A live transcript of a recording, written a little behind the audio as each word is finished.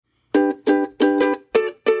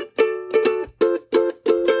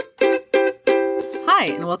Hi,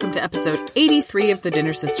 and welcome to episode 83 of the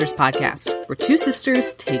Dinner Sisters podcast. We're two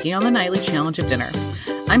sisters taking on the nightly challenge of dinner.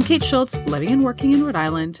 I'm Kate Schultz, living and working in Rhode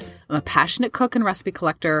Island. I'm a passionate cook and recipe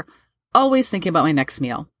collector, always thinking about my next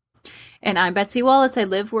meal. And I'm Betsy Wallace. I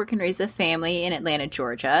live, work, and raise a family in Atlanta,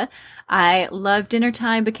 Georgia. I love dinner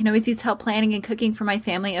time, but can always use help planning and cooking for my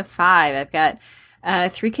family of 5. I've got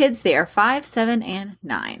 3 kids. They are 5, 7, and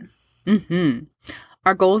 9.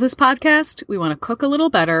 Our goal with this podcast, we want to cook a little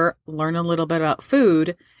better, learn a little bit about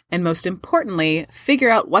food, and most importantly, figure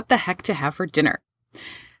out what the heck to have for dinner.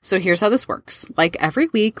 So here's how this works. Like every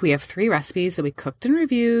week, we have 3 recipes that we cooked and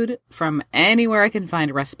reviewed from anywhere I can find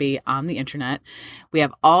a recipe on the internet. We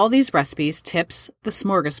have all these recipes, tips, the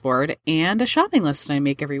smorgasbord, and a shopping list that I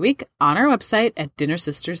make every week on our website at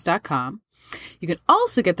dinnersisters.com. You can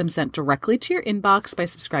also get them sent directly to your inbox by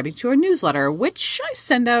subscribing to our newsletter, which I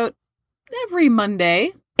send out every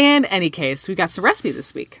Monday. In any case, we've got some recipe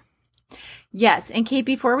this week. Yes. And Kate,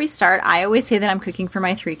 before we start, I always say that I'm cooking for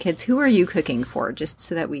my 3 kids. Who are you cooking for? Just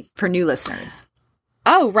so that for new listeners.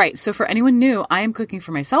 Oh, right. So for anyone new, I am cooking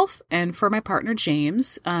for myself and for my partner,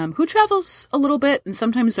 James, who travels a little bit. And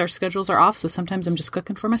sometimes our schedules are off. So sometimes I'm just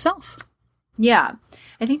cooking for myself. Yeah.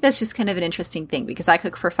 I think that's just kind of an interesting thing because I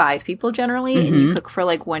cook for 5 people generally and you cook for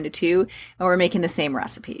like 1 to 2 and we're making the same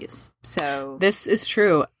recipes. So this is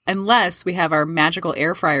true. Unless we have our magical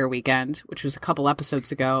air fryer weekend, which was a couple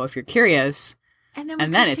episodes ago, if you're curious. And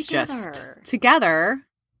then it's just together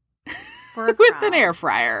with an air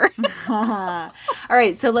fryer. All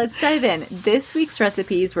right. So let's dive in. This week's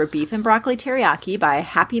recipes were beef and broccoli teriyaki by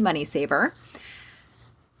Happy Money Saver.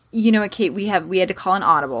 You know what, Kate, we had to call an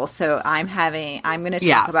audible. So I'm going to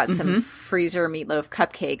talk about some freezer meatloaf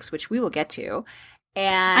cupcakes, which we will get to.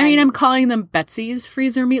 And I mean, I'm calling them Betsy's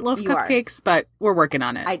freezer meatloaf cupcakes, but we're working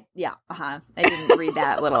on it. I didn't read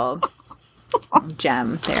that little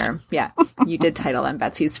gem there. Yeah. You did title them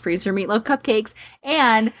Betsy's freezer meatloaf cupcakes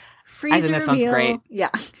and freezer I think that sounds great.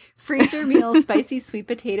 Yeah. Freezer meal spicy sweet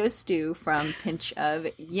potato stew from Pinch of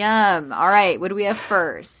Yum. All right. What do we have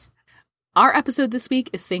first? Our episode this week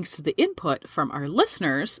is thanks to the input from our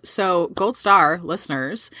listeners. So Gold Star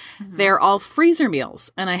listeners, they're all freezer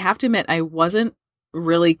meals. And I have to admit, I wasn't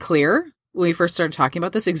really clear when we first started talking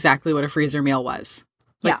about this exactly what a freezer meal was.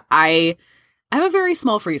 I have a very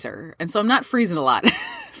small freezer. And so I'm not freezing a lot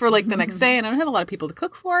for like the next day. And I don't have a lot of people to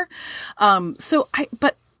cook for.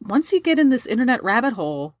 But once you get in this internet rabbit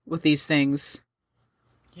hole with these things,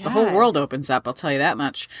 the whole world opens up, I'll tell you that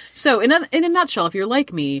much. So in a nutshell, if you're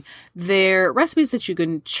like me, they're recipes that you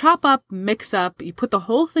can chop up, mix up, you put the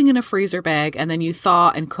whole thing in a freezer bag, and then you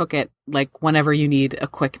thaw and cook it like whenever you need a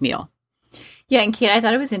quick meal. Yeah, and Kate, I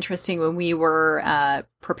thought it was interesting when we were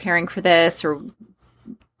preparing for this, or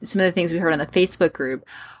some of the things we heard on the Facebook group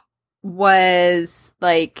was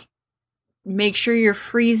like, make sure you're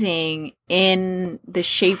freezing in the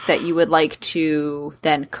shape that you would like to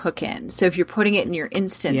then cook in. So if you're putting it in your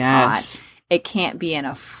Instant Pot, it can't be in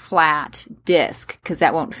a flat disc because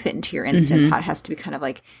that won't fit into your Instant Pot. It has to be kind of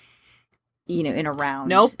like, in a round.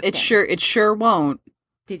 Nope, thing. it sure won't.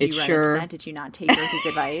 Did you run into that? Did you not take Dorothy's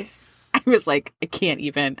advice? I was like, I can't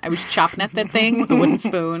even. I was chopping at that thing with a wooden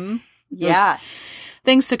spoon.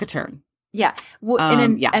 Things took a turn. Yeah. Well,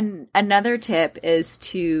 and another tip is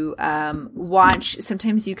to watch.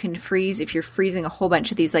 Sometimes you can freeze, if you're freezing a whole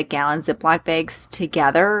bunch of these like gallon Ziploc bags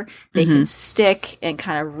together, they can stick and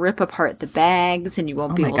kind of rip apart the bags and you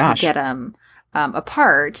won't be able to get them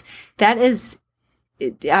apart. That is,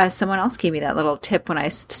 someone else gave me that little tip when I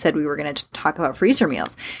said we were going to talk about freezer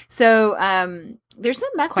meals. So there's a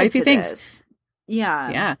method quite a few to things. This.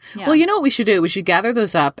 Yeah. Well, you know what we should do? We should gather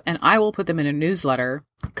those up and I will put them in a newsletter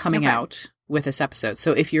coming out with this episode.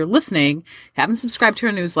 So if you're listening, haven't subscribed to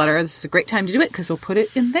our newsletter, this is a great time to do it because we'll put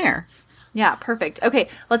it in there. Yeah, perfect. Okay,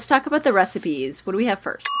 let's talk about the recipes. What do we have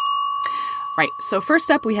first? Right. So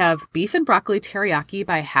first up, we have beef and broccoli teriyaki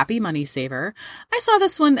by Happy Money Saver. I saw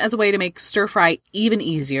this one as a way to make stir fry even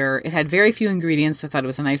easier. It had very few ingredients. So I thought it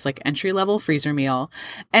was a nice like entry level freezer meal.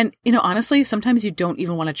 And, honestly, sometimes you don't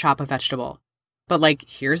even want to chop a vegetable. But like,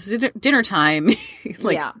 here's dinner time,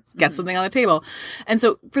 get something on the table. And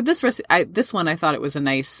so for this recipe, this one, I thought it was a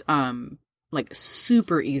nice, like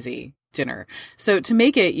super easy dinner. So to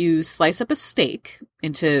make it, you slice up a steak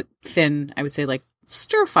into thin, I would say like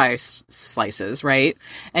stir fry slices, right?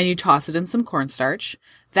 And you toss it in some cornstarch.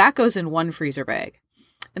 That goes in one freezer bag.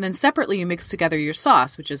 And then separately, you mix together your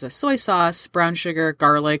sauce, which is a soy sauce, brown sugar,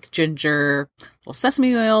 garlic, ginger, little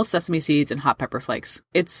sesame oil, sesame seeds, and hot pepper flakes.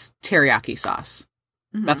 It's teriyaki sauce.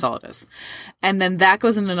 That's all it is. And then that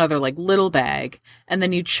goes in another like little bag. And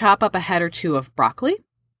then you chop up a head or two of broccoli.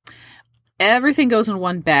 everything goes in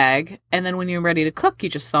one bag, and then when you're ready to cook, you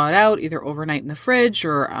just thaw it out either overnight in the fridge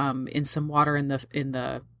or in some water in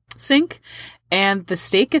the sink. And the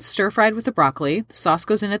steak gets stir fried with the broccoli. The sauce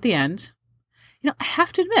goes in at the end. I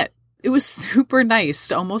have to admit, it was super nice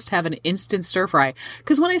to almost have an instant stir fry.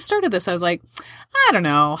 Because when I started this, I was like, I don't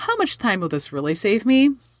know, how much time will this really save me?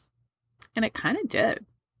 And it kind of did.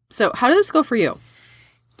 So how did this go for you?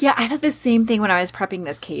 Yeah, I thought the same thing when I was prepping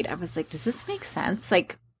this, Kate. I was like, does this make sense?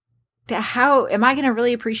 Like, how am I going to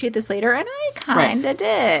really appreciate this later? And I kind of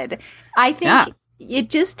did. I think it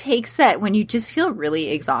just takes that when you just feel really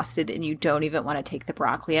exhausted and you don't even want to take the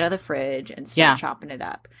broccoli out of the fridge and start chopping it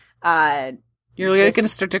up. You're going to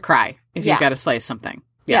start to cry if you've got to slice something.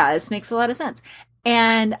 Yeah, this makes a lot of sense.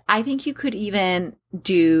 And I think you could even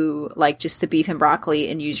do like just the beef and broccoli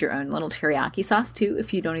and use your own little teriyaki sauce too,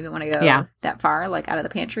 if you don't even want to go that far, like out of the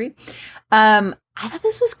pantry. I thought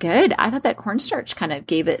this was good. I thought that cornstarch kind of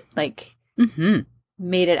gave it like,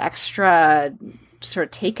 made it extra sort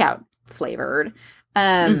of takeout flavored,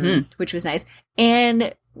 which was nice.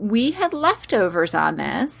 And we had leftovers on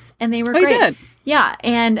this and they were great. You did? Yeah,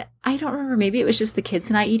 and I don't remember, maybe it was just the kids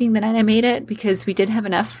and I eating the night I made it because we did have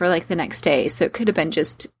enough for like the next day. So it could have been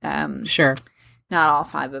just sure, not all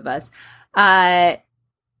 5 of us.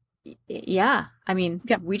 Yeah, I mean,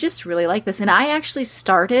 we just really like this. And I actually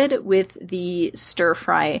started with the stir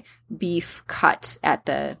fry beef cut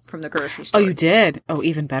from the grocery store. Oh, you did? Oh,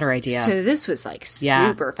 even better idea. So this was like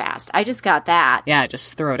super fast. I just got that. Yeah,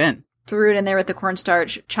 just throw it in. Threw it in there with the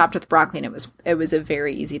cornstarch, chopped with broccoli, and it was a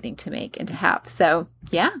very easy thing to make and to have. So,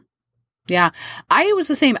 yeah. Yeah. I was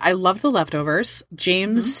the same. I loved the leftovers.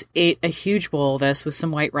 James ate a huge bowl of this with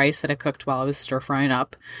some white rice that I cooked while I was stir frying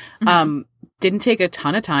up. Didn't take a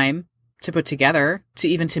ton of time to put together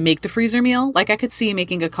to make the freezer meal. Like I could see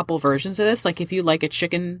making a couple versions of this. Like if you like a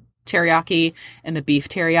chicken teriyaki and the beef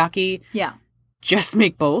teriyaki, just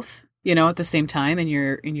make both, at the same time and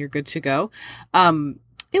you're good to go.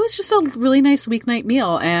 It was just a really nice weeknight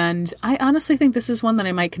meal, and I honestly think this is one that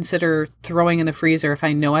I might consider throwing in the freezer if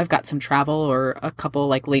I know I've got some travel or a couple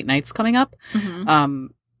like late nights coming up.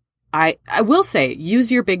 I will say,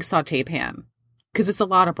 use your big saute pan because it's a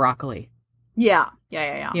lot of broccoli. Yeah.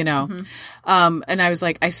 And I was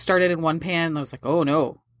like, I started in one pan, and I was like, oh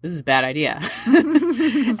no, this is a bad idea.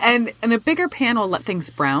 And a bigger pan will let things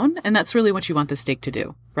brown, and that's really what you want the steak to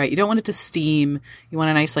do, right? You don't want it to steam. You want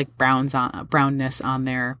a nice like brownness on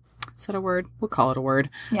there. Is that a word? We'll call it a word.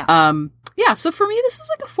 Yeah. So for me, this is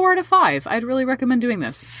like a 4 out of 5. I'd really recommend doing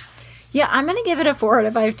this. Yeah, I'm going to give it a 4 out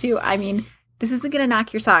of 5 too. I mean, this isn't going to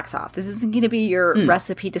knock your socks off. This isn't going to be your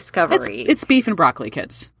recipe discovery. It's beef and broccoli,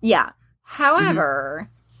 kids. Yeah. However,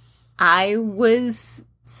 I was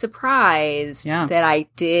surprised that I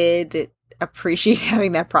did appreciate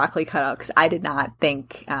having that broccoli cut out because I did not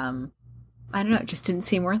think, I don't know, it just didn't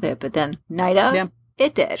seem worth it. But then night of,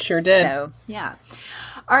 it did. Sure did. So, yeah.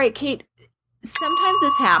 All right, Kate, sometimes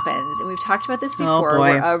this happens, and we've talked about this before,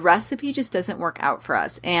 where a recipe just doesn't work out for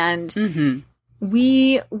us. And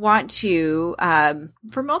we want to,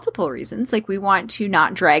 for multiple reasons, like we want to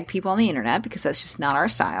not drag people on the internet because that's just not our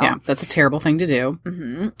style. Yeah, that's a terrible thing to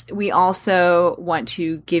do. We also want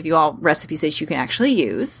to give you all recipes that you can actually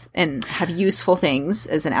use and have useful things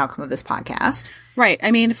as an outcome of this podcast. Right.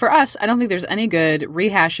 I mean, for us, I don't think there's any good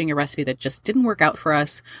rehashing a recipe that just didn't work out for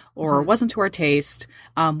us or wasn't to our taste.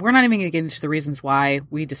 We're not even going to get into the reasons why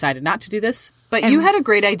we decided not to do this. But you had a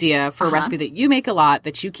great idea for a recipe that you make a lot,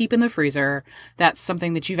 that you keep in the freezer. That's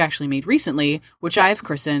something that you've actually made recently, which I've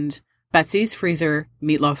christened Betsy's Freezer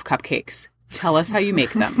Meatloaf Cupcakes. Tell us how you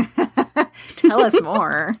make them. Tell us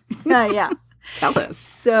more. Yeah. Tell us.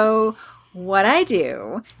 So what I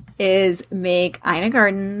do is make Ina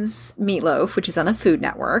Garten's meatloaf, which is on the Food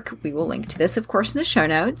Network. We will link to this, of course, in the show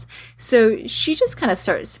notes. So she just kind of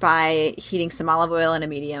starts by heating some olive oil in a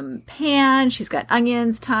medium pan. She's got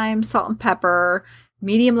onions, thyme, salt, and pepper,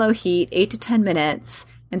 medium-low heat, 8 to 10 minutes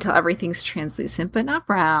until everything's translucent but not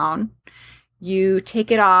brown. You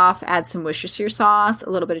take it off, add some Worcestershire sauce, a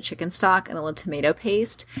little bit of chicken stock, and a little tomato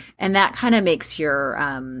paste. And that kind of makes your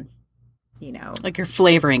like your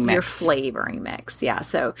flavoring mix. Yeah.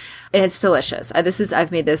 So it's delicious.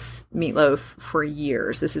 I've made this meatloaf for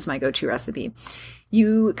years. This is my go-to recipe.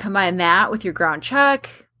 You combine that with your ground chuck,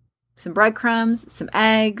 some breadcrumbs, some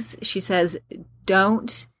eggs. She says,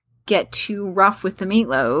 don't get too rough with the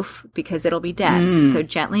meatloaf because it'll be dense. So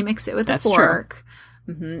gently mix it with a fork.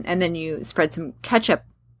 And then you spread some ketchup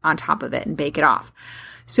on top of it and bake it off.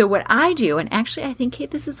 So what I do, and actually I think,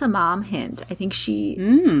 Kate, this is a mom hint. I think she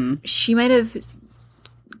might have,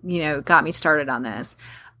 got me started on this,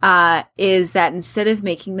 is that instead of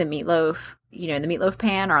making the meatloaf in the meatloaf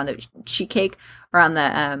pan or on the sheet cake or on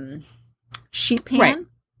the sheet pan. Right.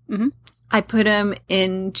 Mm-hmm. I put them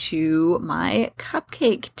into my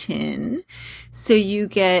cupcake tin. So you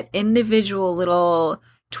get individual little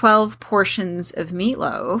 12 portions of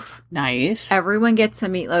meatloaf. Nice. Everyone gets a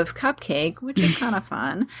meatloaf cupcake, which is kind of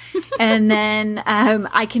fun. And then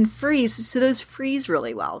I can freeze. So those freeze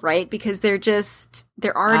really well, right? Because they're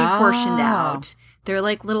already portioned out. They're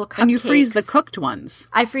like little cupcakes. And you freeze the cooked ones.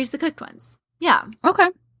 I freeze the cooked ones. Yeah. Okay.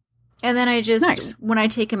 And then I just, when I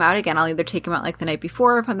take them out again, I'll either take them out like the night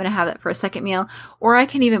before if I'm going to have that for a second meal, or I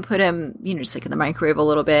can even put them, just like in the microwave a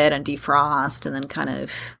little bit and defrost and then kind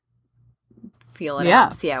of feel it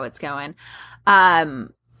out and see how it's going.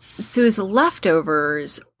 So as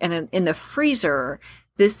leftovers and in the freezer,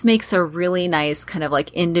 this makes a really nice kind of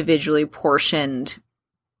like individually portioned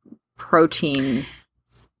protein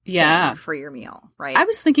for your meal, right? I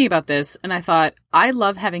was thinking about this and I thought, I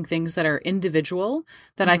love having things that are individual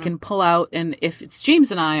that I can pull out. And if it's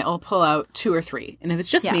James and I'll pull out 2 or 3. And if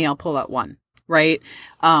it's just me, I'll pull out 1. Right.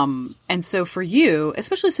 And so for you,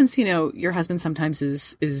 especially since, your husband sometimes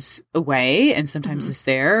is away and sometimes is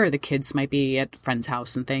there, or the kids might be at friend's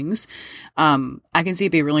house and things. I can see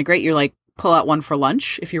it be really great. You're like, pull out 1 for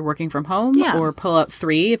lunch if you're working from home, or pull out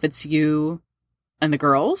 3 if it's you and the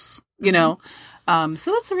girls,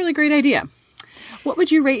 so that's a really great idea. What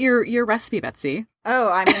would you rate your recipe, Betsy?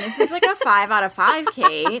 Oh, I mean, this is like a 5 out of 5,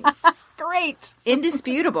 Kate. Great.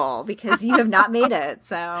 Indisputable, because you have not made it.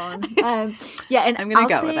 So, and I'm going to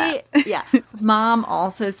go with that. Yeah. Mom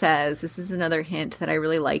also says, this is another hint that I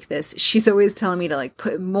really like this. She's always telling me to like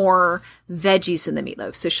put more veggies in the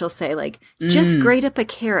meatloaf. So she'll say like, just grate up a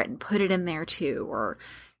carrot and put it in there too. Or,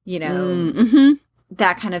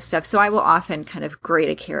 that kind of stuff. So I will often kind of grate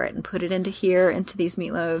a carrot and put it into these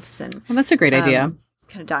meatloaves. And well, that's a great idea.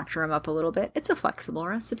 Kind of doctor them up a little bit. It's a flexible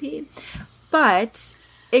recipe, but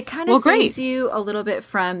it kind of saves you a little bit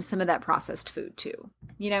from some of that processed food too.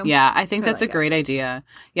 Yeah, I think that's a great idea.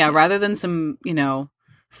 Yeah, rather than some,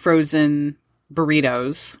 frozen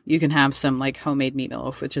burritos, you can have some like homemade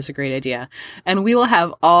meatloaf, which is a great idea. And we will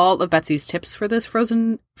have all of Betsy's tips for this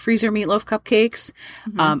frozen freezer meatloaf cupcakes,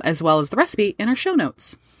 as well as the recipe in our show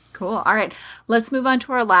notes. Cool. All right. Let's move on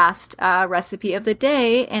to our last recipe of the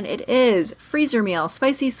day. And it is freezer meal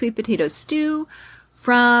spicy sweet potato stew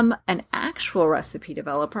from an actual recipe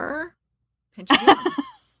developer.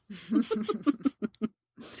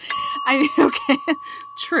 Okay.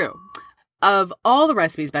 True. Of all the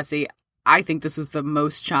recipes, Betsy, I think this was the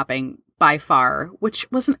most chopping by far, which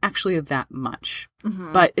wasn't actually that much,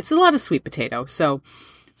 but it's a lot of sweet potato. So,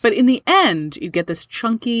 but in the end, you get this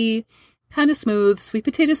chunky, kind of smooth sweet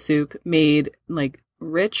potato soup made like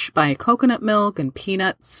rich by coconut milk and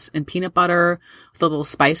peanuts and peanut butter with a little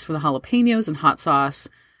spice for the jalapenos and hot sauce.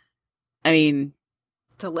 I mean,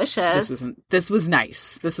 delicious. This was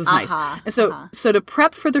nice. This was nice. And so to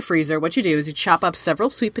prep for the freezer, what you do is you chop up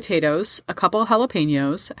several sweet potatoes, a couple of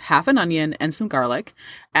jalapenos, half an onion, and some garlic.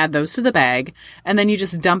 Add those to the bag, and then you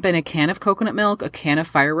just dump in a can of coconut milk, a can of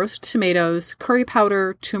fire roasted tomatoes, curry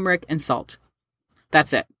powder, turmeric, and salt.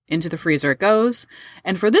 That's it. Into the freezer it goes.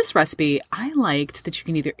 And for this recipe, I liked that you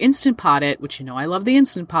can either Instant Pot it, which I love the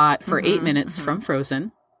Instant Pot, for 8 minutes from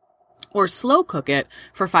frozen, or slow cook it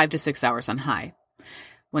for 5 to 6 hours on high.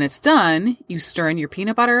 When it's done, you stir in your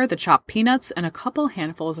peanut butter, the chopped peanuts, and a couple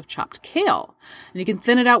handfuls of chopped kale. And you can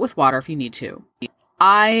thin it out with water if you need to.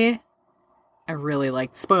 I really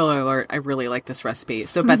liked, spoiler alert, I really like this recipe.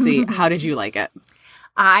 So Betsy, how did you like it?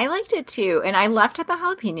 I liked it too. And I left at the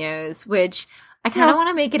jalapenos, which I kind of want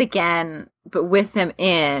to make it again, but with them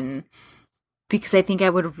in, because I think I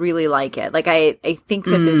would really like it. Like, I think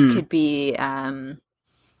that this could be,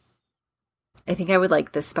 I think I would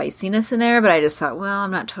like the spiciness in there, but I just thought, well,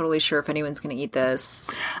 I'm not totally sure if anyone's going to eat this.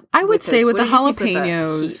 I would say with the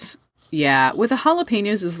jalapenos, with the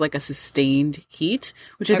jalapenos is like a sustained heat,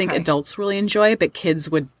 which I think adults really enjoy, but kids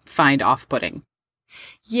would find off-putting.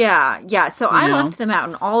 Yeah. So I left them out,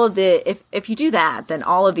 and all of if you do that, then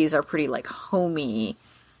all of these are pretty like homey,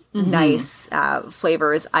 nice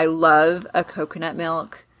flavors. I love a coconut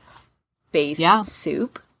milk based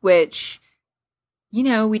soup, which,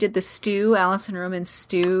 we did the stew, Allison Roman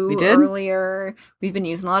stew earlier. We've been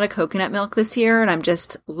using a lot of coconut milk this year, and I'm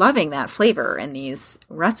just loving that flavor in these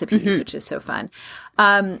recipes, which is so fun.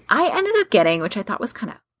 I ended up getting, which I thought was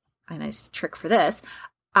kind of a nice trick for this,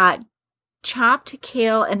 chopped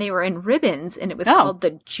kale, and they were in ribbons, and it was called the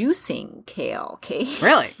juicing kale, Kate.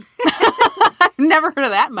 Really? I've never heard of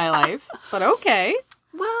that in my life, but okay.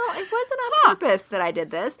 Well, it wasn't on purpose that I did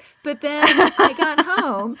this, but then I got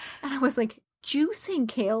home, and I was like, juicing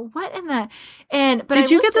kale. What in the... But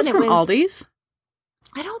Did you get this from Aldi's?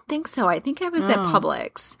 I don't think so. I think I was at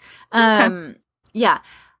Publix. Okay. Yeah.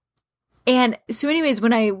 And so anyways,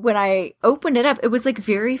 when I opened it up, it was like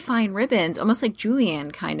very fine ribbons, almost like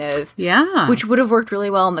julienne kind of. Yeah. Which would have worked really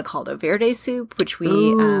well in the caldo verde soup, which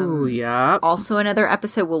we also another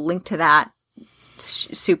episode, we'll link to that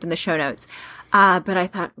soup in the show notes. But I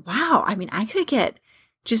thought, wow, I mean, I could get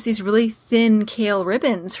just these really thin kale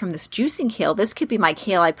ribbons from this juicing kale. This could be my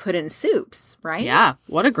kale I put in soups, right? Yeah.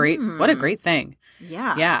 What a great thing.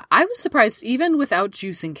 Yeah. Yeah. I was surprised even without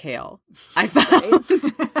juicing kale. I found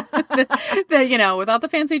that, without the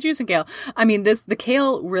fancy juicing kale. I mean, the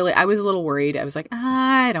kale really, I was a little worried. I was like,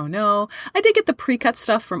 I don't know. I did get the pre-cut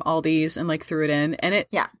stuff from Aldi's and threw it in and it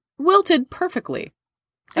wilted perfectly.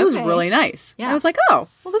 It was really nice. Yeah. I was like, oh,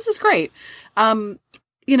 well, this is great.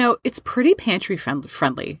 It's pretty pantry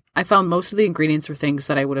friendly. I found most of the ingredients were things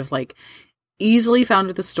that I would have easily found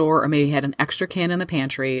at the store or maybe had an extra can in the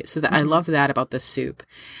pantry. So that I love that about this soup.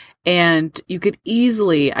 And you could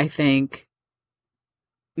easily, I think,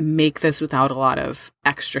 make this without a lot of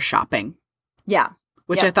extra shopping. Yeah.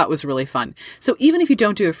 Which I thought was really fun. So even if you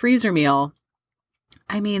don't do a freezer meal,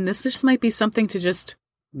 I mean, this just might be something to just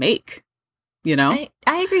make. I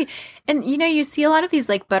agree. And, you see a lot of these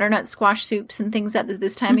butternut squash soups and things at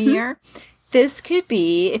this time of year. This could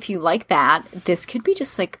be, if you like that, this could be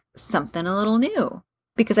just something a little new.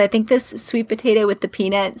 Because I think this sweet potato with the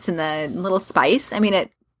peanuts and the little spice, I mean,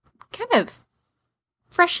 it kind of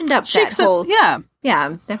freshened up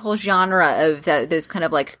that whole genre of those kind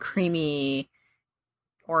of creamy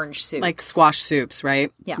orange soup. Like squash soups,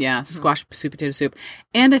 right? Yeah. Yeah, squash sweet potato soup.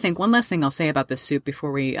 And I think one last thing I'll say about this soup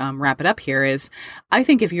before we wrap it up here is I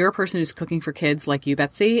think if you're a person who's cooking for kids like you,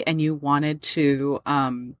 Betsy, and you wanted to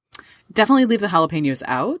definitely leave the jalapenos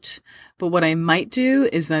out, but what I might do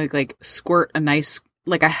is squirt a nice,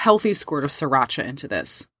 a healthy squirt of sriracha into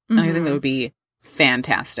this. And I think that would be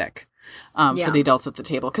fantastic for the adults at the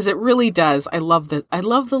table because it really does. I love the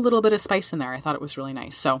little bit of spice in there. I thought it was really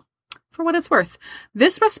nice. So for what it's worth,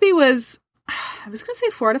 this recipe was, I was going to say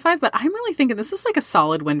 4 out of 5, but I'm really thinking this is a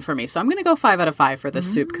solid win for me. So I'm going to go 5 out of 5 for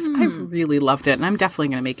this soup because I really loved it and I'm definitely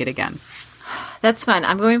going to make it again. That's fun.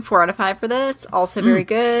 I'm going 4 out of 5 for this. Also very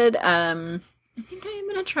good. I think I am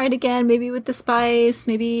going to try it again, maybe with the spice,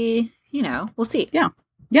 maybe, we'll see. Yeah.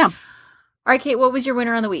 Yeah. All right, Kate, what was your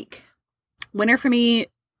winner on the week? Winner for me,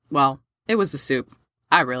 well, it was the soup.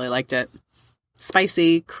 I really liked it.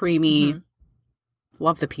 Spicy, creamy.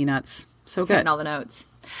 Love the peanuts. So good. Hitting all the notes.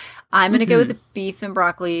 I'm going to go with the beef and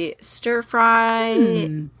broccoli stir fry.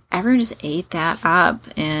 Everyone just ate that up,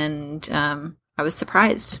 and I was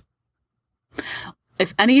surprised.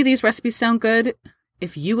 If any of these recipes sound good,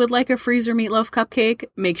 if you would like a freezer meatloaf cupcake,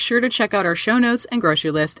 make sure to check out our show notes and grocery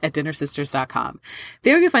list at dinnersisters.com.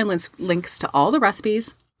 There you can find links to all the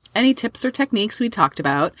recipes, any tips or techniques we talked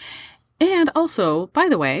about. And also, by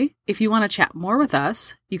the way, if you want to chat more with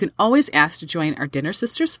us, you can always ask to join our Dinner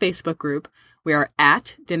Sisters Facebook group. We are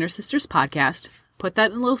at Dinner Sisters Podcast. Put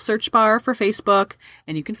that in a little search bar for Facebook,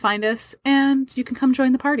 and you can find us, and you can come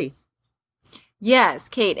join the party. Yes,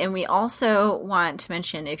 Kate. And we also want to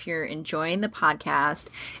mention if you're enjoying the podcast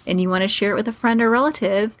and you want to share it with a friend or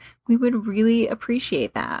relative, we would really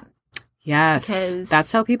appreciate that. Yes, because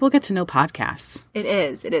that's how people get to know podcasts. It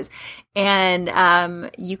is.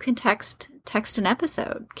 And you can text an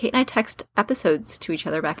episode. Kate and I text episodes to each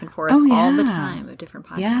other back and forth all the time of different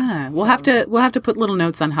podcasts. Yeah, we'll have to put little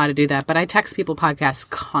notes on how to do that. But I text people podcasts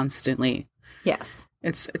constantly. Yes,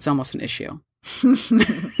 it's almost an issue.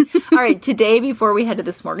 All right, today before we head to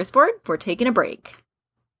the smorgasbord, we're taking a break.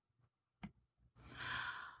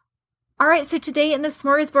 All right, so today in the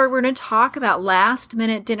smorgasbord, we're going to talk about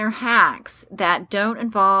last-minute dinner hacks that don't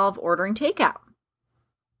involve ordering takeout.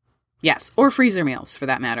 Yes, or freezer meals, for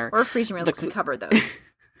that matter. Or freezer meals, we covered those.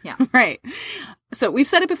 Yeah. Right. So we've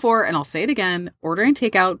said it before, and I'll say it again. Ordering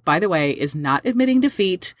takeout, by the way, is not admitting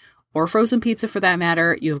defeat, or frozen pizza for that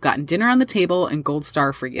matter. You have gotten dinner on the table and gold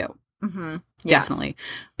star for you. Mm-hmm. Definitely. Yes.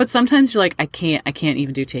 But sometimes you're like, I can't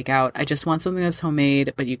even do takeout. I just want something that's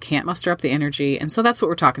homemade, but you can't muster up the energy. And so that's what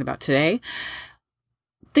we're talking about today.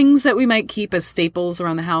 Things that we might keep as staples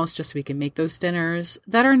around the house just so we can make those dinners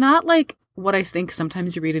that are not like what I think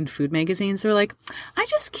sometimes you read in food magazines. They're like, I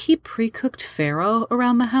just keep pre-cooked farro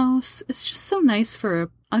around the house. It's just so nice for an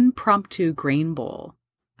impromptu grain bowl.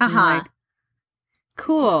 Like,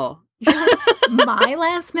 cool. My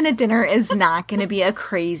last minute dinner is not going to be a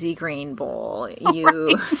crazy grain bowl.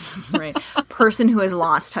 Right. Person who has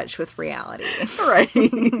lost touch with reality. Right.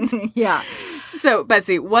 Yeah. So,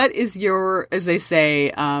 Betsy, what is your, as they say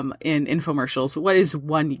in infomercials, what is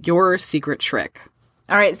your secret trick?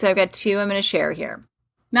 All right, so I've got two I'm going to share here.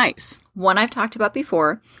 Nice. One I've talked about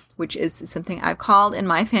before, which is something I've called in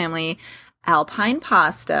my family Alpine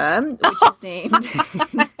pasta, which is named...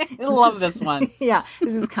 I love this one. Yeah,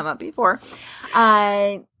 this has come up before.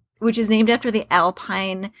 Which is named after the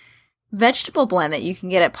Alpine vegetable blend that you can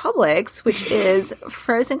get at Publix, which is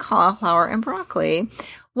frozen cauliflower and broccoli.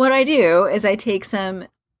 What I do is I take some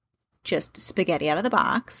just spaghetti out of the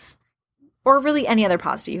box, or really any other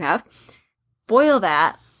pasta you have, boil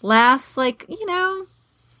that, lasts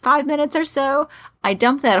 5 minutes or so. I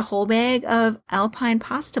dump that whole bag of Alpine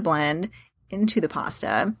pasta blend into the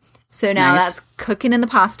pasta. So now Nice. That's cooking in the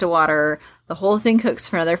pasta water. The whole thing cooks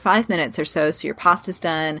for another 5 minutes or so. So your pasta's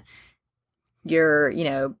done. Your,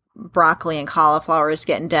 broccoli and cauliflower is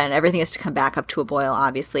getting done. Everything has to come back up to a boil,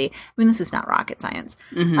 obviously. I mean, this is not rocket science.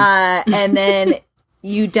 Mm-hmm. And then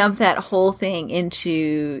you dump that whole thing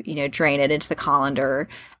into, drain it into the colander.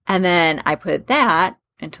 And then I put that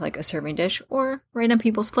into a serving dish or right on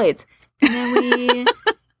people's plates. And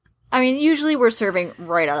then usually we're serving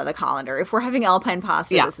right out of the colander. If we're having Alpine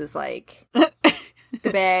pasta, This is the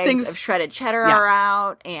bags of shredded cheddar are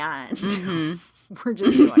out and we're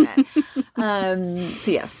just doing it.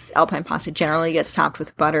 So yes, Alpine pasta generally gets topped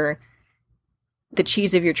with butter, the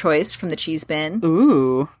cheese of your choice from the cheese bin.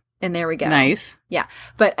 Ooh. And there we go. Nice. Yeah.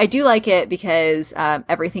 But I do like it because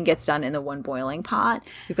everything gets done in the one boiling pot.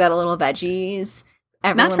 We've got a little veggies.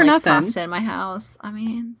 Everyone Not for likes nothing. pasta in my house. I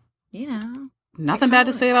mean, Nothing bad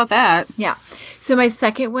to say about that. Yeah. So my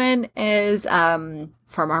second one is from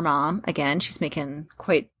our mom. Again, she's making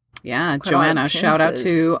quite Yeah, a lot of Joanna, shout out to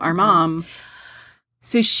appearances. our mom.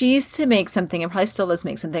 So she used to make something, and probably still does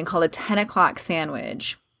make something, called a 10 o'clock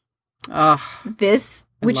sandwich. Oh, This,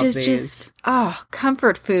 which love is these. just,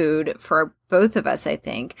 comfort food for both of us, I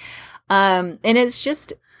think. And it's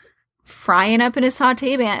just frying up in a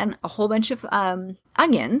saute pan a whole bunch of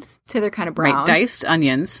onions till they're kind of brown. right, diced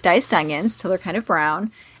onions. Diced onions till they're kind of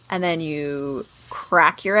brown. And then you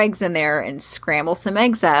crack your eggs in there and scramble some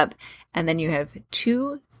eggs up. And then you have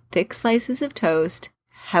 2 thick slices of toast,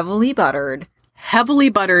 heavily buttered. Heavily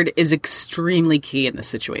buttered is extremely key in this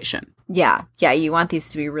situation. Yeah. Yeah. You want these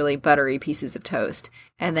to be really buttery pieces of toast.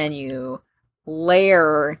 And then you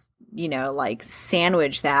layer,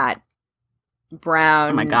 sandwich that brown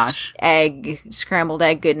Oh my gosh. scrambled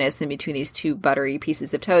egg goodness in between these 2 buttery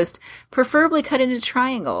pieces of toast, preferably cut into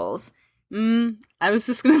triangles. I was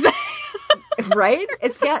just going to say. Right?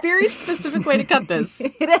 It's a very specific way to cut this.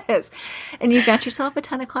 It is. And you got yourself a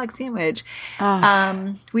 10 o'clock sandwich.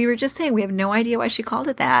 We were just saying we have no idea why she called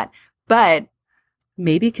it that, but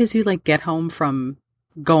Maybe because you get home from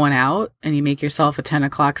going out and you make yourself a 10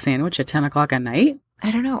 o'clock sandwich at 10 o'clock at night.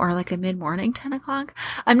 I don't know, or a mid-morning 10 o'clock.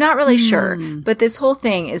 I'm not really sure, but this whole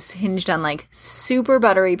thing is hinged on super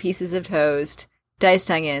buttery pieces of toast,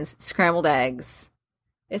 diced onions, scrambled eggs.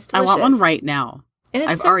 It's delicious. I want one right now. And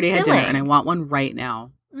it's I've so already had dinner filling. and I want one right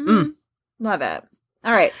now. Love it.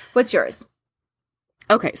 All right. What's yours?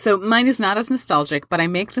 Okay, so mine is not as nostalgic, but I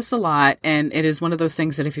make this a lot, and it is one of those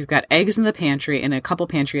things that if you've got eggs in the pantry and a couple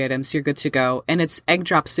pantry items, you're good to go, and it's egg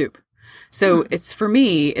drop soup. So it's, for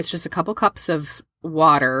me, it's just a couple cups of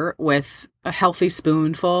water with a healthy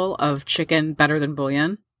spoonful of chicken better than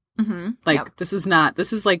bouillon. Yep. This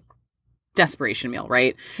is desperation meal,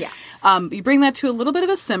 right? Yeah. You bring that to a little bit of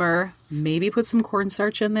a simmer, maybe put some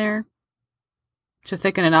cornstarch in there to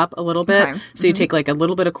thicken it up a little bit. Okay. So you take a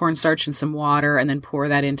little bit of cornstarch and some water and then pour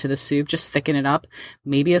that into the soup, just thicken it up.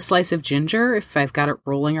 Maybe a slice of ginger if I've got it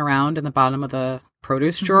rolling around in the bottom of the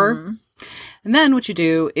produce drawer. And then what you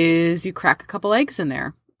do is you crack a couple eggs in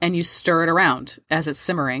there and you stir it around as it's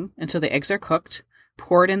simmering until the eggs are cooked.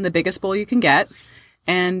 Pour it in the biggest bowl you can get,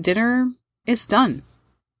 and dinner is done.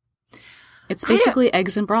 It's basically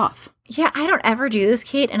eggs and broth. Yeah, I don't ever do this,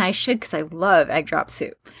 Kate, and I should because I love egg drop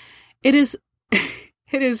soup. It is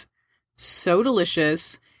so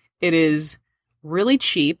delicious. It is really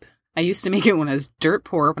cheap. I used to make it when I was dirt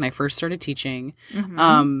poor when I first started teaching.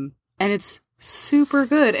 And it's super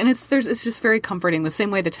good. And it's just very comforting. The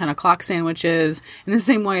same way the 10 o'clock sandwich is, and the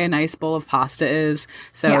same way a nice bowl of pasta is.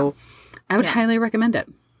 So I would highly recommend it.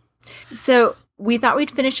 So we thought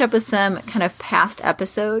we'd finish up with some kind of past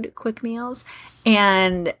episode quick meals.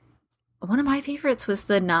 And one of my favorites was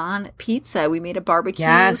the naan pizza. We made a barbecue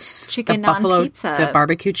chicken the naan buffalo, pizza. the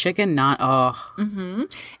barbecue chicken naan. Oh,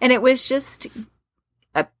 And it was just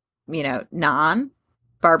a, naan,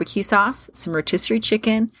 barbecue sauce, some rotisserie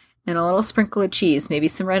chicken, and a little sprinkle of cheese. Maybe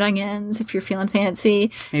some red onions if you're feeling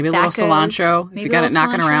fancy. maybe a little cilantro if you got it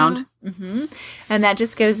knocking around. Mm-hmm. And that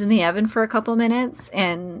just goes in the oven for a couple minutes,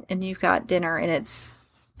 and you've got dinner, and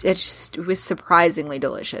it was surprisingly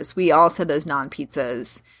delicious. We all said those naan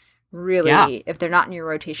pizzas, really, if they're not in your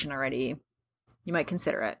rotation already, you might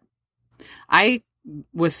consider it. I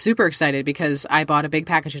was super excited because I bought a big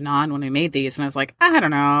package of naan when we made these, and I was like, I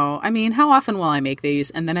don't know. I mean, how often will I make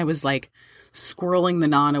these? And then I was like squirreling the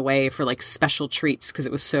naan away for like special treats because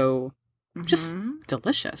it was so just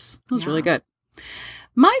delicious. It was really good.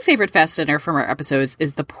 My favorite fast dinner from our episodes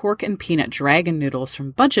is the pork and peanut dragon noodles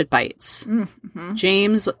from Budget Bites. Mm-hmm.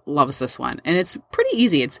 James loves this one, and it's pretty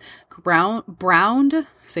easy. It's browned,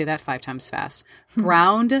 say that 5 times fast,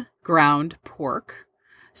 browned ground pork,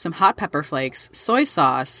 some hot pepper flakes, soy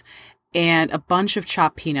sauce, and a bunch of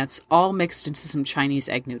chopped peanuts, all mixed into some Chinese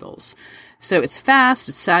egg noodles. So it's fast,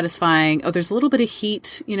 it's satisfying. Oh, there's a little bit of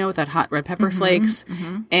heat, with that hot red pepper flakes.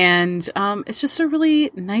 Mm-hmm. And it's just a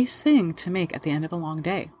really nice thing to make at the end of a long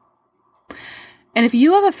day. And if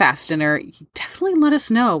you have a fast dinner, definitely let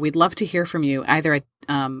us know. We'd love to hear from you, either at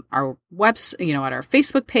our website, at our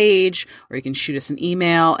Facebook page, or you can shoot us an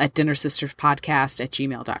email at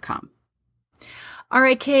dinnersisterspodcast@gmail.com. All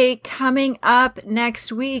right, Kate, coming up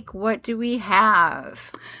next week, what do we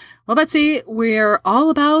have? Well, Betsy, we're all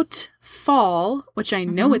about fall, which I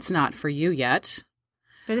know it's not for you yet.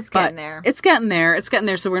 But it's getting there. It's getting there. It's getting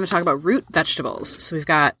there. So we're going to talk about root vegetables. So we've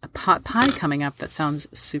got a pot pie coming up that sounds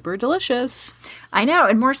super delicious. I know.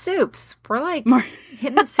 And more soups. We're like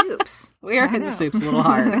hitting the soups. We are hitting the soups a little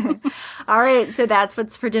hard. All right. So that's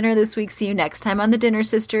what's for dinner this week. See you next time on The Dinner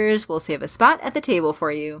Sisters. We'll save a spot at the table for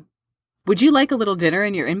you. Would you like a little dinner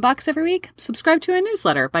in your inbox every week? Subscribe to our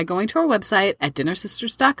newsletter by going to our website at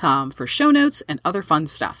dinnersisters.com for show notes and other fun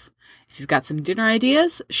stuff. If you've got some dinner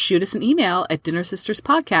ideas, shoot us an email at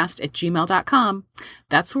dinnersisterspodcast@gmail.com.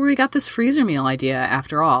 That's where we got this freezer meal idea,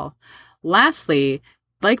 after all. Lastly,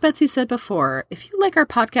 like Betsy said before, if you like our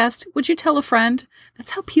podcast, would you tell a friend?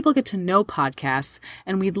 That's how people get to know podcasts,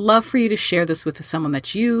 and we'd love for you to share this with someone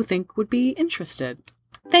that you think would be interested.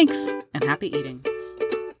 Thanks, and happy eating.